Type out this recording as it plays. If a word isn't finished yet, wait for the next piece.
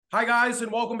Hi, guys,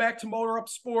 and welcome back to Motor Up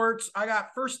Sports. I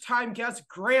got first-time guest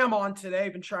Graham on today.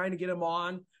 Been trying to get him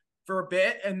on for a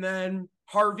bit. And then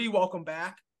Harvey, welcome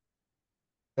back.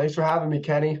 Thanks for having me,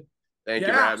 Kenny. Thank you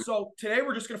for Yeah, having me. so today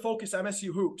we're just going to focus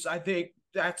MSU hoops. I think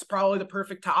that's probably the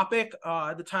perfect topic.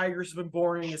 The Tigers have been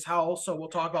boring as hell, so we'll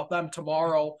talk about them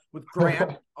tomorrow with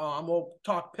Grant. We'll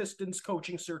talk Pistons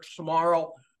coaching search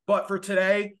tomorrow. But for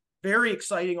today, very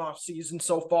exciting offseason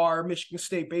so far. Michigan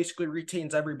State basically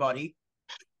retains everybody.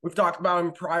 We've talked about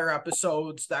in prior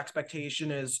episodes. The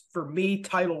expectation is, for me,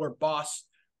 title or bust.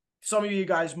 Some of you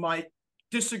guys might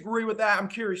disagree with that. I'm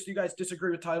curious, do you guys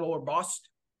disagree with title or bust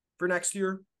for next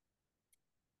year?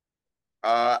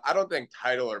 I don't think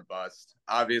title or bust.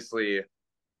 Obviously,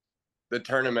 the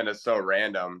tournament is so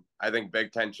random. I think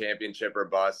Big Ten championship or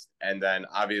bust, and then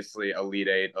obviously Elite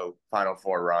Eight, a Final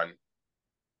Four run.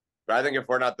 But I think if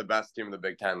we're not the best team in the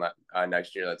Big Ten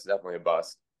next year, that's definitely a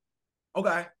bust.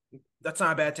 Okay, that's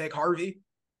not a bad take. Harvey?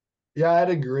 Yeah, I'd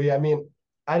agree. I mean,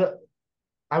 I don't,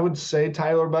 I would say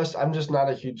Tyler Bust. I'm just not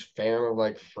a huge fan of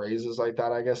like phrases like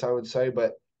that, I guess I would say.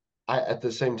 But at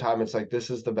the same time, it's like this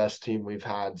is the best team we've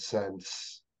had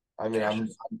since. I mean,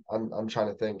 Cassius. I'm trying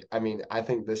to think. I mean, I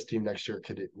think this team next year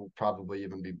will probably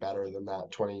even be better than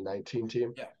that 2019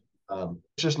 team. Yeah.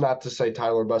 It's just not to say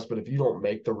Tyler Bust, but if you don't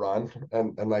make the run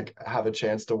and like have a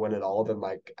chance to win it all, then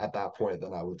like at that point,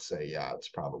 then I would say, yeah, it's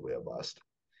probably a bust.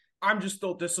 I'm just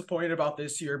still disappointed about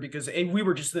this year because we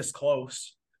were just this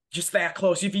close. Just that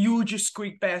close. If you just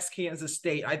squeak past Kansas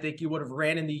State, I think you would have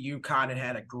ran into UConn and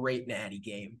had a great natty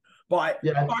game. But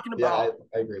Yeah, talking yeah, about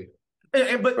I agree.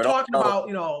 but But talking also, about,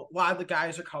 a lot of the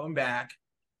guys are coming back.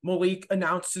 Malik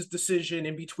announced his decision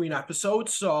in between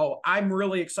episodes, so I'm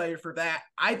really excited for that.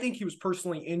 I think he was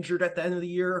personally injured at the end of the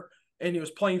year, and he was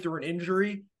playing through an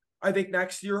injury. I think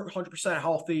next year, 100%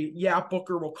 healthy. Yeah,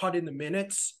 Booker will cut in the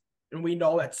minutes, and we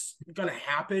know that's going to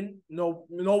happen. No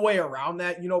way around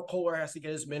that. Kohler has to get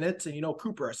his minutes, and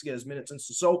Cooper has to get his minutes, and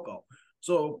Sissoko.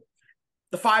 So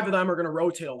the five of them are going to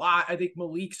rotate a lot. I think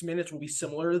Malik's minutes will be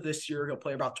similar this year. He'll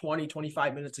play about 20,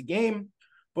 25 minutes a game.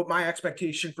 But my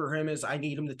expectation for him is I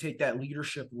need him to take that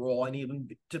leadership role. I need him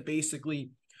to basically,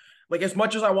 like, as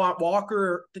much as I want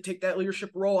Walker to take that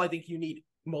leadership role, I think you need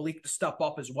Malik to step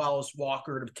up as well as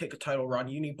Walker to take a title run.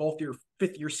 You need both your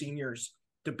fifth-year seniors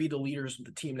to be the leaders of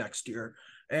the team next year.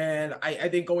 And I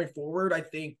think going forward, I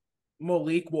think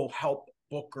Malik will help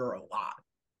Booker a lot.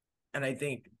 And I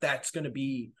think that's going to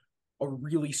be a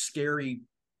really scary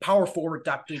power forward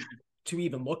depth to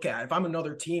even look at. If I'm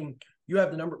another team, you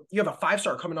have a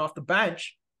 5-star coming off the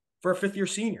bench for a 5th-year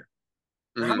senior.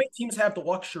 Now, how mhm. many teams have the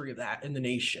luxury of that in the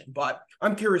nation? But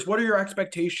I'm curious, what are your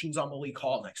expectations on Malik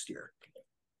Hall next year?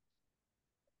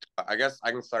 I guess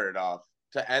I can start it off.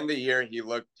 To end the year,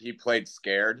 he played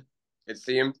scared. It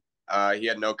seemed he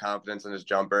had no confidence in his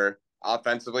jumper.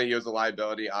 Offensively, he was a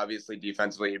liability. Obviously,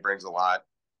 defensively, he brings a lot.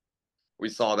 We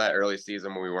saw that early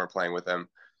season when we weren't playing with him.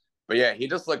 But yeah, he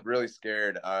just looked really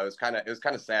scared. It was kind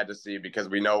of sad to see because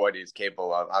we know what he's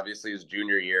capable of. Obviously, his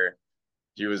junior year,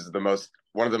 he was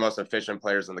one of the most efficient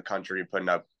players in the country, putting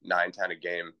up 9, 10 a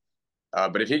game.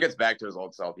 But if he gets back to his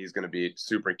old self, he's going to be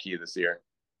super key this year.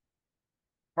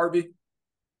 Harvey?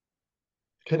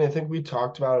 Ken, I think we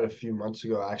talked about it a few months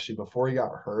ago, actually, before he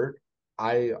got hurt.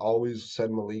 I always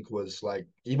said Malik was like,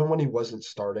 even when he wasn't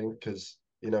starting, because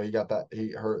he got that he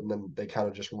hurt and then they kind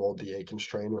of just rolled the Akins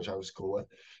train, which I was cool with.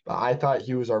 But I thought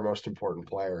he was our most important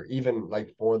player, even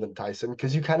like more than Tyson,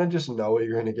 because you kind of just know what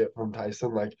you're gonna get from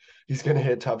Tyson. Like he's gonna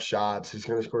hit tough shots, he's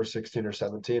gonna score 16 or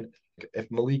 17.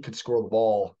 If Malik could score the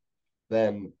ball,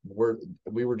 then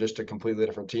we were just a completely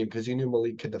different team because you knew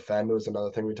Malik could defend was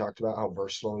another thing we talked about, how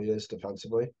versatile he is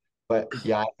defensively. But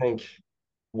yeah, I think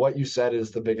what you said is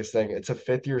the biggest thing. It's a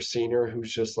 5th-year senior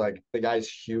who's just like the guy's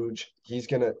huge. He's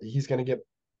gonna get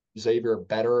Xavier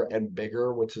better and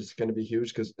bigger, which is gonna be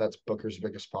huge because that's Booker's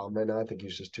biggest problem right now. I think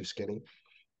he's just too skinny.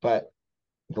 But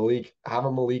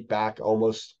having Malik back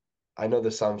almost, I know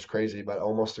this sounds crazy, but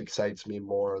almost excites me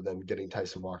more than getting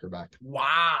Tyson Walker back.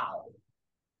 Wow.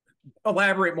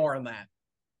 Elaborate more on that.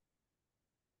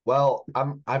 Well,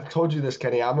 I've told you this,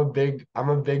 Kenny. I'm a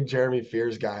big Jeremy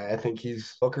Fears guy. I think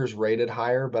he's Booker's rated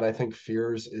higher, but I think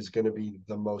Fears is going to be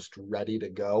the most ready to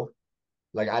go.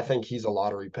 Like I think he's a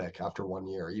lottery pick after 1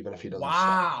 year, even if he doesn't start.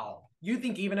 Wow. You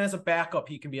think even as a backup,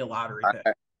 he can be a lottery pick?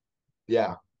 I,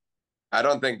 Yeah, I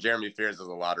don't think Jeremy Fears is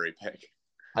a lottery pick.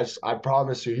 I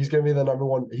promise you, he's going to be the number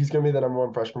one. He's going to be the number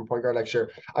one freshman point guard next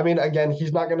year. I mean, again,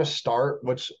 he's not going to start,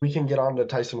 which we can get on to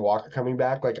Tyson Walker coming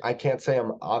back. Like I can't say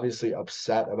I'm obviously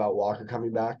upset about Walker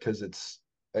coming back because it's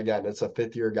a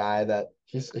 5th-year guy that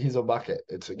he's a bucket.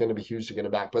 It's going to be huge to get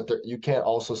him back, but you can't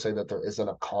also say that there isn't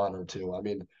a con or two. I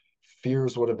mean,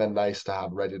 Fears would have been nice to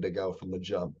have ready to go from the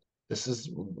jump. This is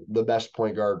the best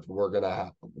point guard we're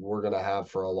gonna have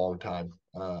for a long time.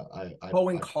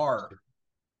 Bowen Carr.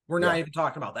 We're not even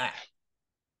talking about that.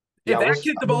 If that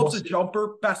kid develops a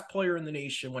jumper, best player in the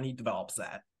nation when he develops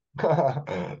that.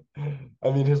 I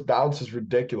mean, his bounce is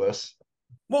ridiculous.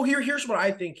 Well, here's what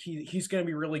I think he's going to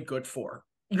be really good for.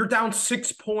 You're down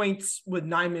 6 points with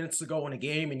 9 minutes to go in a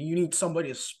game, and you need somebody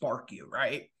to spark you,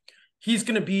 right? He's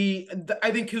going to be,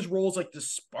 I think his role is like the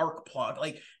spark plug.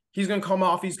 Like, he's going to come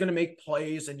off, he's going to make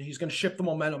plays, and he's going to shift the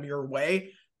momentum your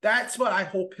way. That's what I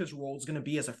hope his role is going to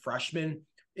be as a freshman.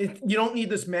 You don't need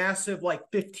this massive, like,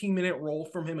 15-minute role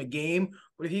from him a game,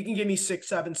 but if he can give me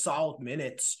 6-7 solid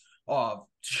minutes of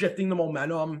shifting the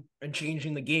momentum and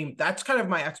changing the game, that's kind of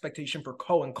my expectation for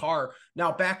Cohen Carr.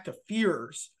 Now, back to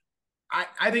fears.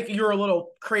 I think you're a little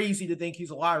crazy to think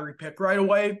he's a lottery pick right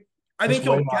away. I think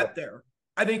he'll get there.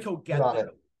 I think he'll get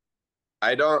there.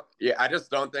 I just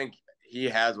don't think he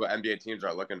has what NBA teams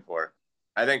are looking for.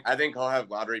 I think he'll have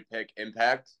lottery pick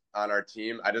impact on our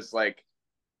team. I just like,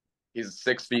 he's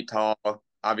 6 feet tall,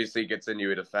 obviously gets in you,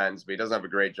 he defends, but he doesn't have a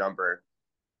great jumper,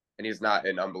 and he's not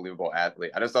an unbelievable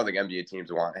athlete. I just don't think NBA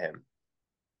teams want him.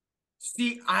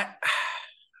 See,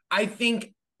 I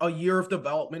think a year of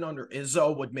development under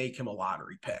Izzo would make him a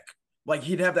lottery pick. Like,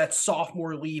 he'd have that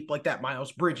sophomore leap, like that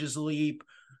Miles Bridges leap.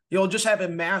 He'll just have a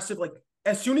massive, like,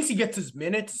 as soon as he gets his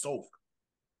minutes, it's over.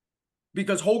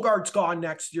 Because Hogarth's gone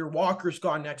next year, Walker's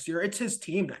gone next year. It's his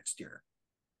team next year.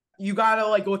 You got to,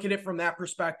 like, look at it from that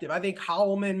perspective. I think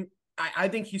Holloman, I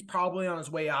think he's probably on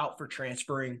his way out for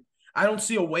transferring. I don't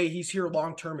see a way he's here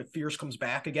long-term if Fierce comes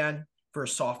back again for a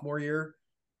sophomore year.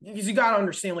 Because you got to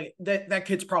understand, like, that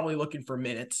kid's probably looking for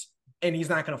minutes, and he's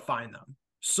not going to find them.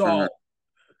 So,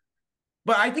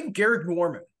 but I think Garrick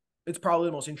Norman is probably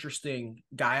the most interesting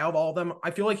guy out of all of them.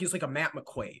 I feel like he's like a Matt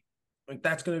McQuaid. Like,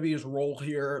 that's going to be his role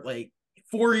here. Like,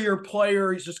 4-year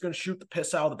player, he's just going to shoot the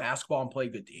piss out of the basketball and play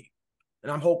good D.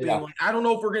 And I'm hoping, like, I don't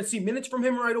know if we're going to see minutes from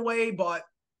him right away, but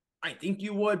I think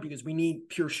you would, because we need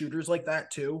pure shooters like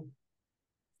that too.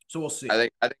 So we'll see. I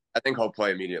think he'll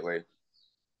play immediately.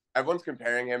 Everyone's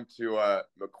comparing him to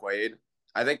McQuaid.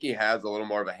 I think he has a little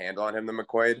more of a handle on him than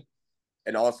McQuaid.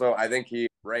 And also, I think he,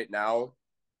 right now,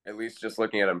 at least just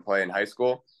looking at him play in high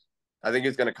school, I think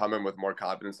he's going to come in with more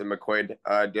confidence than McQuaid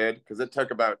did, because it took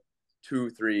about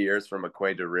 2-3 years for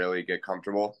McQuaid to really get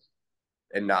comfortable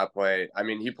and not play. I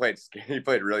mean, he played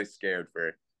really scared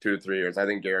for 2 to 3 years. I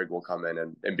think Garrick will come in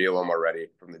and be a little more ready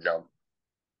from the jump.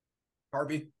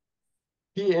 Harvey?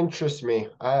 He interests me.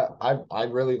 I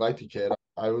really like the kid.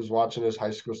 I was watching his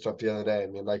high school stuff the other day. I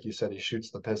mean, like you said, he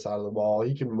shoots the piss out of the ball.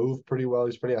 He can move pretty well.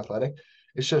 He's pretty athletic.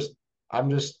 It's just, I'm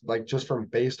just like, just from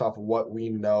based off of what we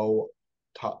know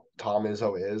Tom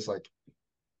Izzo is, like,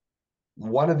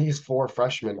 one of these 4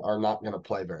 freshmen are not going to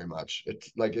play very much.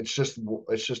 It's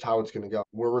just how it's going to go.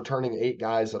 We're returning 8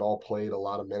 guys that all played a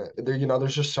lot of minutes.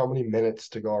 There's just so many minutes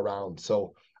to go around.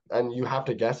 So, and you have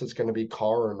to guess it's going to be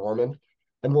Carr or Norman.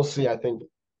 And we'll see. I think,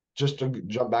 just to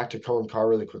jump back to Cohen Carr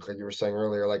really quick, like you were saying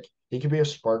earlier, like, he could be a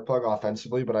spark plug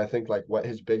offensively, but I think, like, what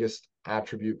his biggest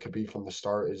attribute could be from the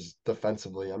start is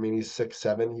defensively. I mean, he's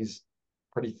 6'7", he's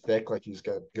pretty thick, like, he's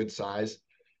got good size.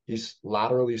 He's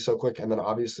laterally so quick, and then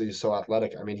obviously he's so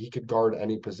athletic. I mean, he could guard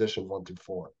any position 1 through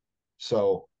 4.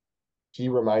 So he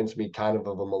reminds me kind of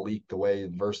a Malik, the way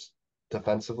versus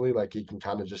defensively, like, he can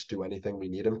kind of just do anything we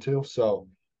need him to. So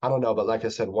I don't know, but like I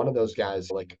said, one of those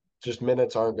guys, like, just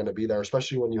minutes aren't going to be there,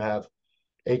 especially when you have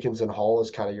Akins and Hall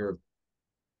as kind of your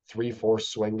 3-4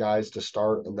 swing guys to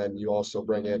start, and then you also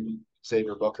bring in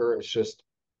Xavier Booker. It's just,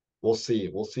 we'll see.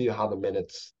 We'll see how the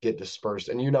minutes get dispersed.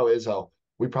 And Izzo,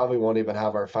 we probably won't even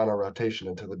have our final rotation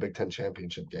until the Big Ten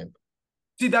championship game.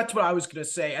 See, that's what I was going to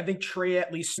say. I think Trey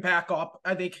at least back up.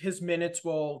 I think his minutes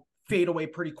will fade away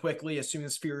pretty quickly as soon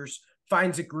as Fears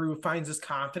finds a groove, finds his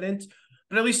confidence.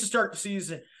 But at least to start the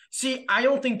season, see, I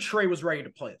don't think Trey was ready to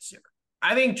play this year.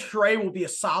 I think Trey will be a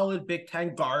solid Big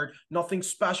Ten guard. Nothing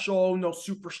special, no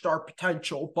superstar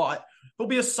potential, but he'll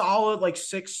be a solid, like,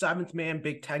 6th, 7th man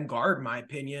Big Ten guard, in my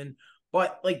opinion.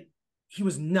 But, like, he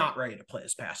was not ready to play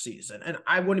this past season. And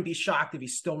I wouldn't be shocked if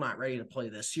he's still not ready to play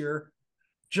this year,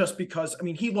 just because, I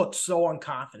mean, he looked so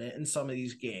unconfident in some of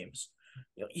these games.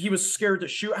 He was scared to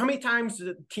shoot. How many times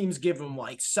did teams give him,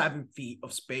 like, 7 feet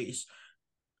of space?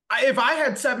 If I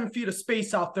had 7 feet of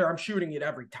space out there, I'm shooting it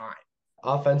every time.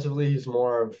 Offensively, he's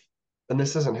more of, and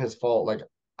this isn't his fault. Like,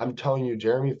 I'm telling you,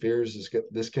 Jeremy Fears is good.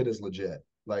 This kid is legit.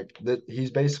 Like,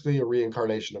 he's basically a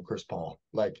reincarnation of Chris Paul.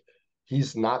 Like,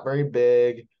 he's not very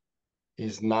big.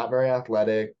 He's not very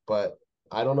athletic, but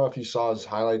I don't know if you saw his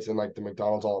highlights in, like, the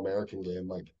McDonald's All-American game.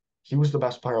 Like, he was the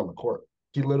best player on the court.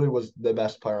 he literally was the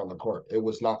best player on the court. It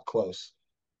was not close.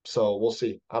 So we'll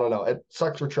see. I don't know. It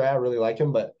sucks for Trey. I really like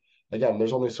him, but again,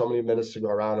 there's only so many minutes to go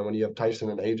around. And when you have Tyson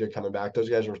and AJ coming back, those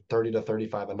guys are 30 to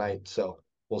 35 a night. So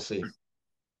we'll see.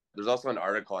 There's also an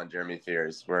article on Jeremy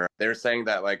Fears where they're saying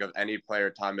that, like, of any player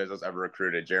Tom Izzo's ever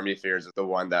recruited, Jeremy Fears is the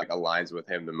one that aligns with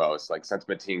him the most. Like, since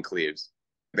Mateen Cleaves,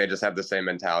 they just have the same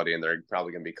mentality, and they're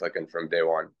probably going to be clicking from day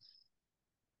one.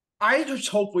 I just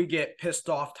hope we get pissed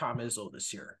off Tom Izzo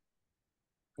this year.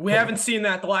 We haven't seen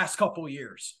that the last couple of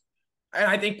years. And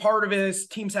I think part of it is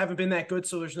teams haven't been that good,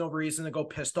 so there's no reason to go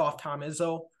pissed off Tom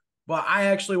Izzo. But I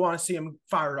actually want to see him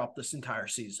fired up this entire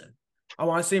season. I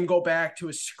want to see him go back to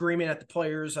his screaming at the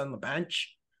players on the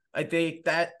bench. I think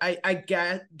that I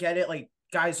get it. Like,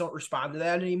 guys don't respond to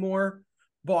that anymore.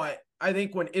 But I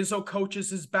think when Izzo coaches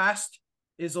his best,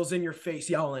 Izzo's in your face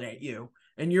yelling at you.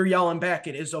 And you're yelling back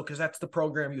at Izzo because that's the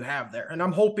program you have there. And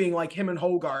I'm hoping, like him and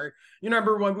Hogard, you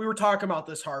remember when we were talking about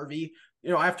this, Harvey,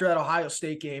 after that Ohio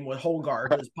State game with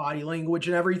Hogard, his body language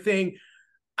and everything.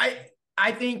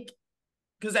 I think,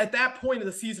 because at that point of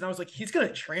the season, I was like, he's going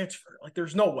to transfer. Like,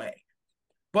 there's no way.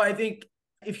 But I think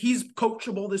if he's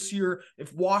coachable this year,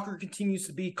 if Walker continues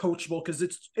to be coachable, because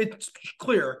it's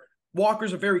clear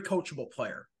Walker's a very coachable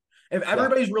player. If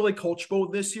everybody's really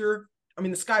coachable this year, I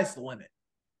mean, the sky's the limit.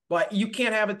 But you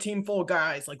can't have a team full of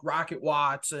guys like Rocket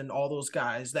Watts and all those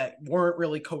guys that weren't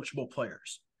really coachable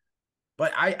players.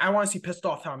 But I want to see pissed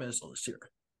off Tom Izzo this year.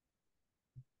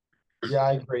 Yeah,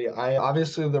 I agree. I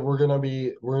obviously that we're gonna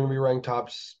be ranked top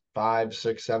 5,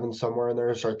 6, 7 somewhere in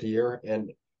there to start the year.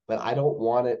 But I don't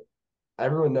want it.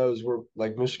 Everyone knows we're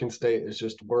like Michigan State is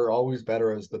just we're always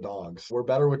better as the dogs. We're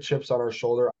better with chips on our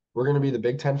shoulder. We're gonna be the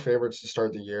Big Ten favorites to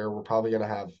start the year. We're probably gonna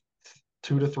have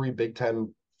 2 to 3 Big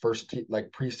Ten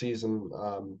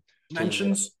preseason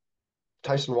mentions.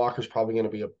 Tyson Walker's probably going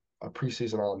to be a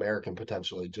preseason All-American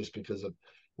potentially just because of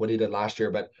what he did last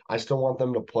year. But I still want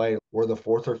them to play. We're the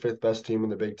 4th or 5th best team in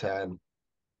the Big Ten.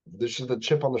 This is the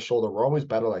chip on the shoulder. We're always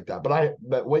better like that.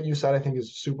 But what you said, I think,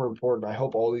 is super important. I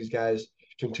hope all these guys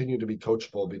continue to be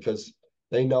coachable because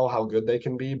they know how good they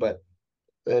can be. But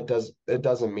it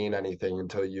doesn't mean anything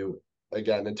until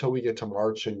we get to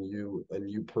March and you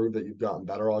prove that you've gotten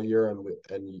better all year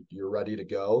and you're ready to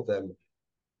go, then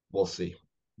we'll see.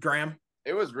 Graham?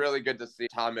 It was really good to see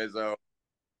Tom Izzo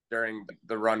during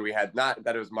the run we had. Not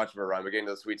that it was much of a run. We getting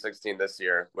to the Sweet 16 this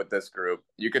year with this group.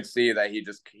 You could see that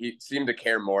he seemed to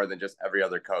care more than just every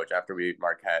other coach after we beat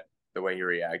Marquette, the way he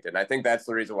reacted. And I think that's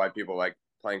the reason why people like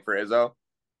playing for Izzo,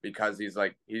 because he's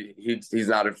like he's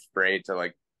not afraid to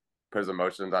like put his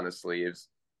emotions on his sleeves.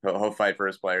 He'll fight for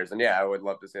his players. And yeah, I would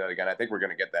love to see that again. I think we're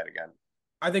going to get that again.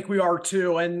 I think we are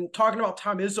too. And talking about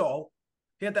Tom Izzo,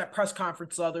 he had that press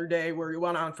conference the other day where he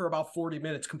went on for about 40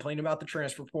 minutes complaining about the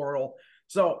transfer portal.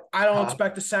 So I don't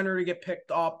expect the center to get picked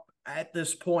up at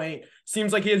this point.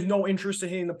 Seems like he has no interest in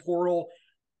hitting the portal.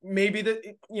 Maybe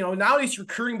now he's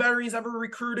recruiting better than he's ever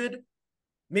recruited.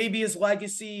 Maybe his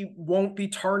legacy won't be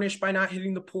tarnished by not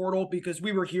hitting the portal, because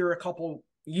we were here a couple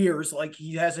years like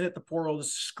he hasn't hit the portal to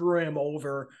screw him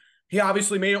over. He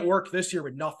obviously made it work this year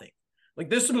with nothing.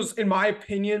 Like, this was, in my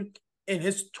opinion, in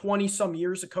his 20-some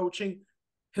years of coaching,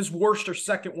 his worst or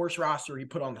second worst roster he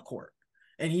put on the court.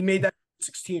 And he made that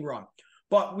 16 run.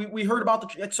 But we heard about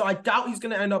so I doubt he's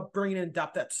going to end up bringing in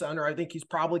depth at center. I think he's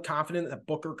probably confident that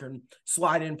Booker can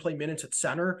slide in and play minutes at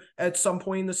center at some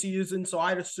point in the season. So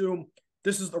I'd assume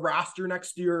this is the roster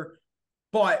next year.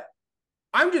 But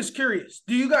I'm just curious.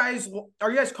 Are you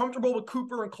guys comfortable with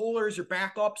Cooper and Kohler as your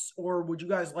backups, or would you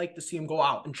guys like to see him go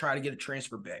out and try to get a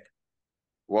transfer big?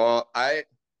 Well, I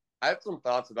have some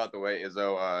thoughts about the way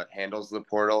Izzo handles the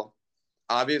portal.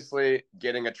 Obviously,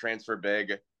 getting a transfer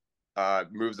big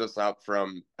moves us up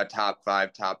from a top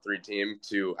 5, top 3 team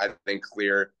to, I think,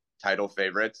 clear title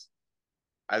favorites.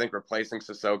 I think replacing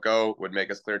Sissoko would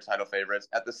make us clear title favorites.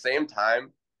 At the same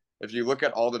time, if you look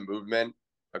at all the movement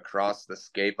across the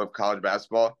scape of college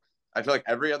basketball, I feel like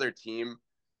every other team,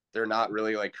 they're not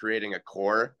really like creating a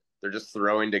core. They're just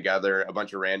throwing together a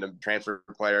bunch of random transfer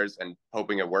players and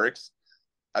hoping it works.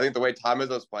 I think the way Tom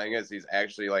Izzo's playing is he's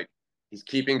actually like, he's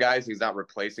keeping guys. He's not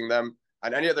replacing them.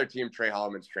 On any other team, Trey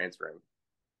Holloman's transferring.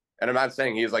 And I'm not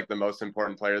saying he's like the most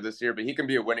important player this year, but he can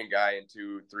be a winning guy in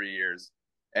 2-3 years.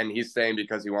 And he's staying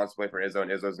because he wants to play for Izzo,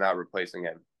 and Izzo's not replacing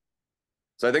him.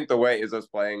 So I think the way Izzo's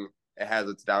playing, it has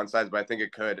its downsides, but I think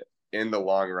it could, in the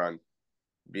long run,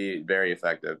 be very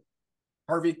effective.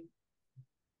 Harvey?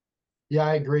 Yeah,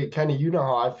 I agree. Kenny, you know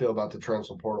how I feel about the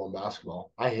transfer portal in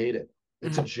basketball. I hate it.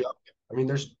 It's a joke. I mean,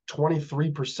 there's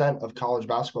 23% of college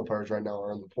basketball players right now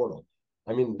are in the portal.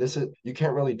 I mean, you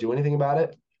can't really do anything about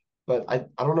it. but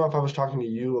I don't know if I was talking to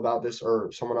you about this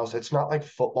or someone else. It's not like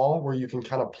football where you can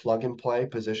kind of plug and play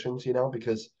positions,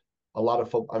 because a lot of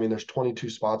football, I mean, there's 22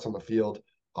 spots on the field,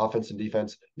 offense and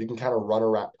defense. You can kind of run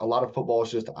around. A lot of football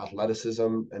is just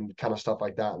athleticism and kind of stuff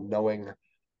like that, and knowing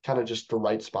kind of just the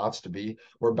right spots to be,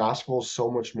 where basketball is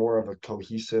so much more of a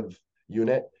cohesive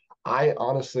unit. I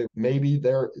honestly, maybe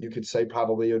there, you could say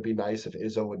probably it would be nice if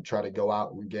Izzo would try to go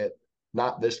out and get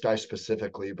not this guy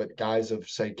specifically, but guys of,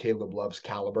 say, Caleb Love's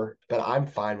caliber. But I'm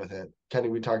fine with it. Kenny,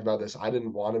 we talked about this. I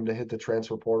didn't want him to hit the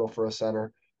transfer portal for a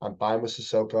center. I'm fine with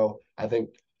Sissoko. I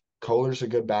think Kohler's a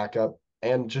good backup.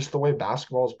 And just the way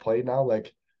basketball is played now,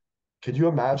 like, could you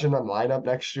imagine a lineup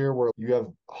next year where you have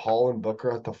Hall and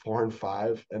Booker at the 4 and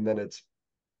 5, and then it's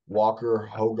Walker,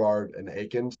 Hogard, and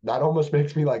Akins? That almost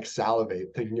makes me like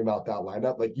salivate thinking about that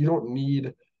lineup. Like, you don't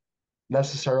need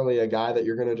necessarily a guy that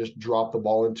you're going to just drop the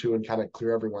ball into and kind of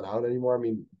clear everyone out anymore. I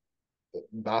mean,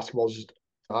 basketball is just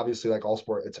obviously like all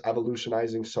sport, it's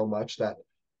evolutionizing so much that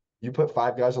you put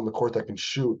 5 guys on the court that can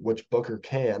shoot, which Booker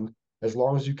can, as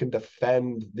long as you can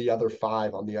defend the other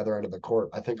 5 on the other end of the court.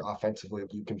 I think offensively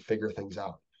you can figure things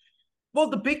out. Well,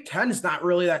 the Big Ten is not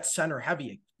really that center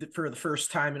heavy for the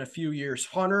first time in a few years.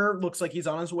 Hunter looks like he's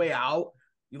on his way out.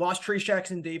 You lost Trey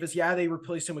Jackson Davis. Yeah, they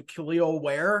replaced him with Khalil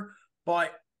Ware,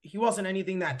 but he wasn't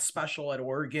anything that special at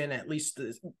Oregon, at least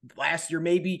last year.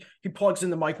 Maybe he plugs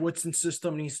in the Mike Woodson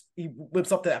system and he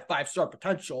lives up to that 5-star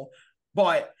potential.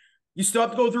 But you still have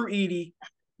to go through Edey,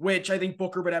 which I think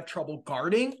Booker would have trouble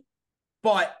guarding.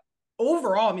 But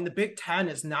overall, I mean, the Big Ten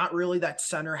is not really that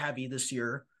center heavy this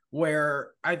year,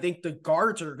 where I think the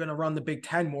guards are going to run the Big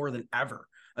Ten more than ever.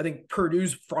 I think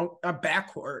Purdue's front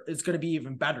backcourt is going to be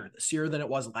even better this year than it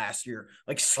was last year.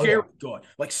 Like scary good,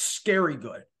 like scary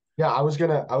good. Yeah, I was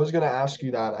gonna ask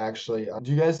you that actually.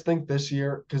 Do you guys think this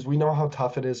year, because we know how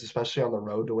tough it is, especially on the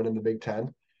road, to win in the Big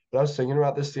Ten? But I was thinking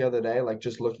about this the other day, like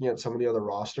just looking at some of the other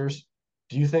rosters.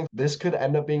 Do you think this could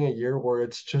end up being a year where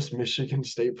it's just Michigan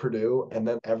State, Purdue, and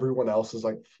then everyone else is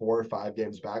like 4 or 5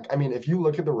 games back? I mean, if you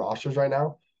look at the rosters right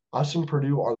now, us and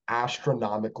Purdue are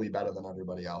astronomically better than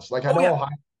everybody else. Like I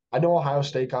know Ohio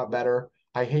State got better.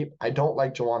 I don't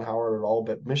like Juwan Howard at all,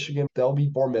 but Michigan, they'll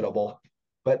be formidable.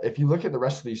 But if you look at the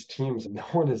rest of these teams, no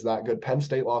one is that good. Penn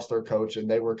State lost their coach, and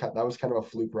that was kind of a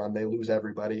fluke run. They lose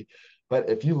everybody. But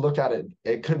if you look at it,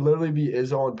 it could literally be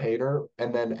Izzo and Painter,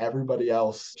 and then everybody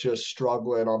else just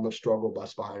struggling on the struggle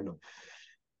bus behind them.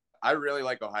 I really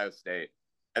like Ohio State.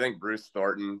 I think Bruce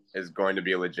Thornton is going to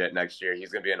be legit next year. He's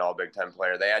going to be an all Big Ten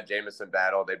player. They had Jamison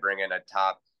Battle. They bring in a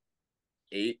top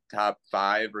 8, top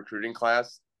 5 recruiting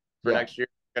class for next year.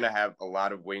 They're going to have a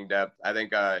lot of wing depth. I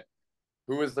think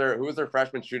who was their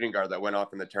freshman shooting guard that went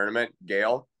off in the tournament?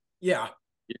 Gale. Yeah.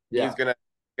 He's gonna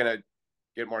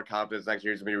get more confidence next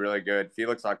year. He's gonna be really good.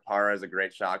 Felix Okpara is a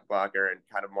great shot blocker and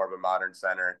kind of more of a modern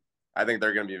center. I think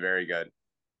they're gonna be very good.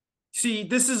 See,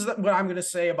 this is what I'm gonna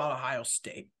say about Ohio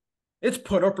State. It's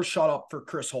put up or shut up for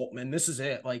Chris Holtmann. This is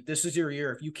it. Like, this is your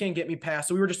year. If you can't get me past,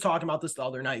 so we were just talking about this the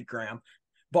other night, Graham.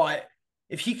 But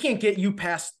if he can't get you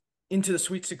past into the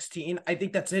Sweet 16, I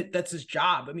think that's it. That's his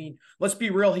job. I mean, let's be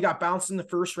real. He got bounced in the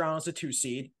first round as a 2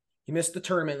 seed. He missed the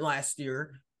tournament last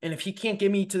year. And if he can't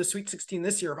get me to the Sweet 16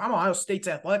 this year, if I'm Ohio State's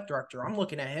athletic director, I'm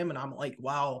looking at him and I'm like,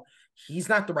 wow, he's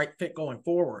not the right fit going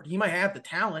forward. He might have the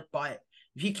talent, but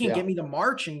if he can't get me to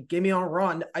March and get me on a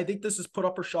run, I think this is put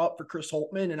up or shut up for Chris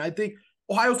Holtmann. And I think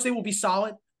Ohio State will be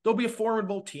solid. They'll be a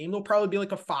formidable team. They'll probably be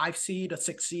like a 5 seed, a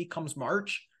 6 seed comes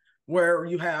March, where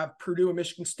you have Purdue and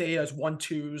Michigan State as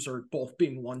 1-2s or both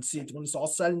being 1 seeds when it's all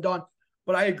said and done.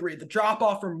 But I agree. The drop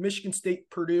off from Michigan State,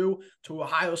 Purdue to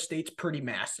Ohio State's pretty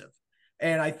massive.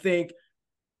 And I think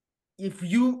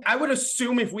I would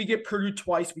assume if we get Purdue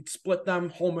twice, we'd split them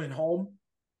home and home.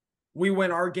 We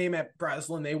win our game at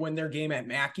Breslin. They win their game at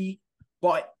Mackey.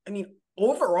 But I mean,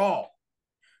 overall,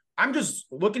 I'm just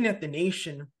looking at the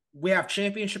nation. We have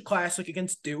Championship Classic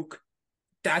against Duke.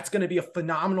 That's going to be a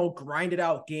phenomenal, grinded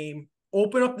out game.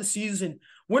 Open up the season.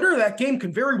 Winner of that game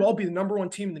can very well be the number 1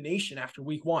 team in the nation after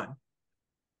week 1.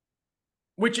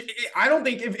 Which I don't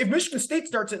think, if Michigan State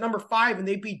starts at number 5 and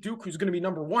they beat Duke, who's going to be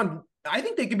number 1, I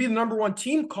think they could be the number 1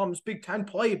 team comes Big Ten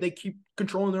play if they keep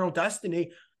controlling their own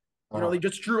destiny. They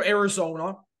just drew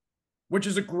Arizona, which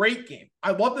is a great game.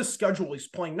 I love the schedule he's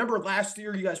playing. Remember last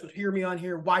year, you guys would hear me on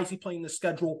here. Why is he playing this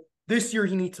schedule? This year,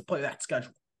 he needs to play that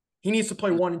schedule. He needs to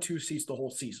play 1 and 2 seeds the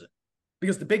whole season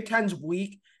because the Big Ten's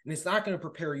weak and it's not going to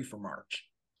prepare you for March.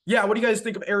 Yeah, what do you guys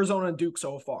think of Arizona and Duke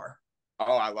so far?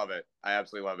 Oh, I love it. I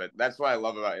absolutely love it. That's what I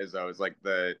love about Izzo is like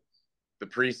the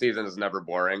preseason is never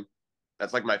boring.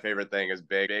 That's like my favorite thing is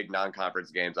big non-conference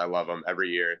games. I love them every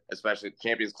year, especially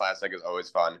Champions Classic is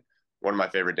always fun. one of my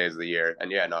favorite days of the year.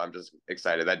 And yeah, no, I'm just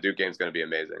excited. That Duke game's going to be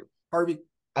amazing. Harvey.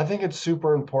 I think it's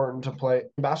super important to play.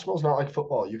 Basketball's not like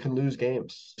football. You can lose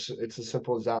games. It's as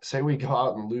simple as that. Say we go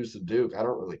out and lose to Duke. I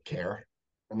don't really care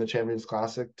in the Champions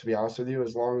Classic, to be honest with you,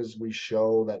 as long as we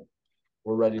show that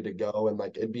we're ready to go. And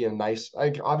like, it'd be a nice,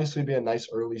 like, obviously be a nice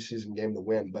early season game to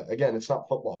win. But again, it's not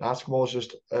football. Basketball is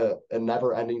just a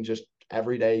never ending, just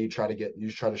every day you try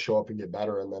to show up and get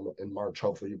better. And then in March,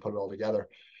 hopefully you put it all together.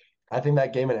 I think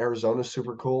that game in Arizona is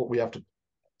super cool.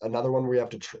 Another one we're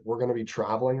going to be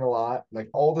traveling a lot, like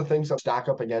all the things that stack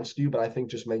up against you, but I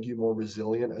think just make you more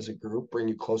resilient as a group, bring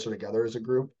you closer together as a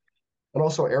group. And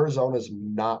also Arizona's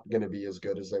not going to be as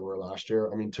good as they were last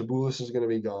year. I mean, Tabulis is going to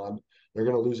be gone. They're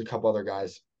going to lose a couple other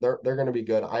guys. They're going to be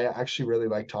good. I actually really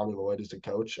like Tommy Lloyd as a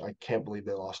coach. I can't believe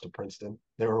they lost to Princeton.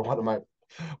 They were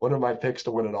one of my picks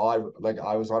to win it all.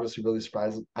 I was honestly really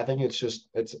surprised. I think it's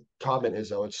comment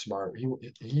Izzo. It's smart.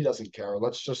 He doesn't care.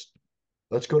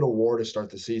 Let's go to war to start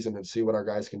the season and see what our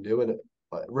guys can do. And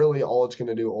really, all it's going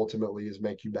to do ultimately is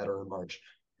make you better in March.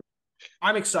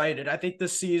 I'm excited. I think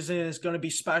this season is going to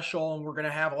be special, and we're going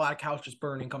to have a lot of couches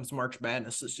burning comes March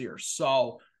Madness this year.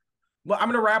 So I'm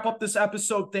going to wrap up this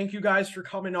episode. Thank you guys for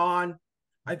coming on.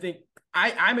 I think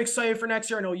I'm excited for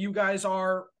next year. I know you guys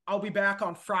are. I'll be back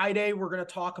on Friday. We're going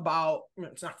to talk about –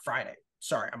 it's not Friday.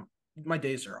 Sorry, my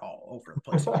days are all over the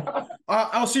place.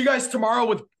 I'll see you guys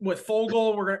tomorrow with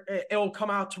Fogel. It'll come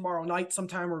out tomorrow night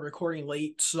sometime. We're recording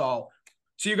late. So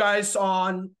see you guys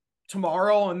on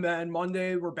tomorrow, and then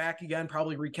Monday we're back again,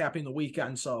 probably recapping the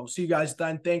weekend. So see you guys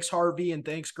then. Thanks, Harvey, and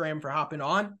thanks, Graham, for hopping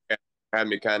on. Have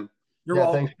me, Ken. You're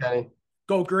welcome. Thanks, Kenny.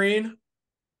 Go Green.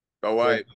 Go White.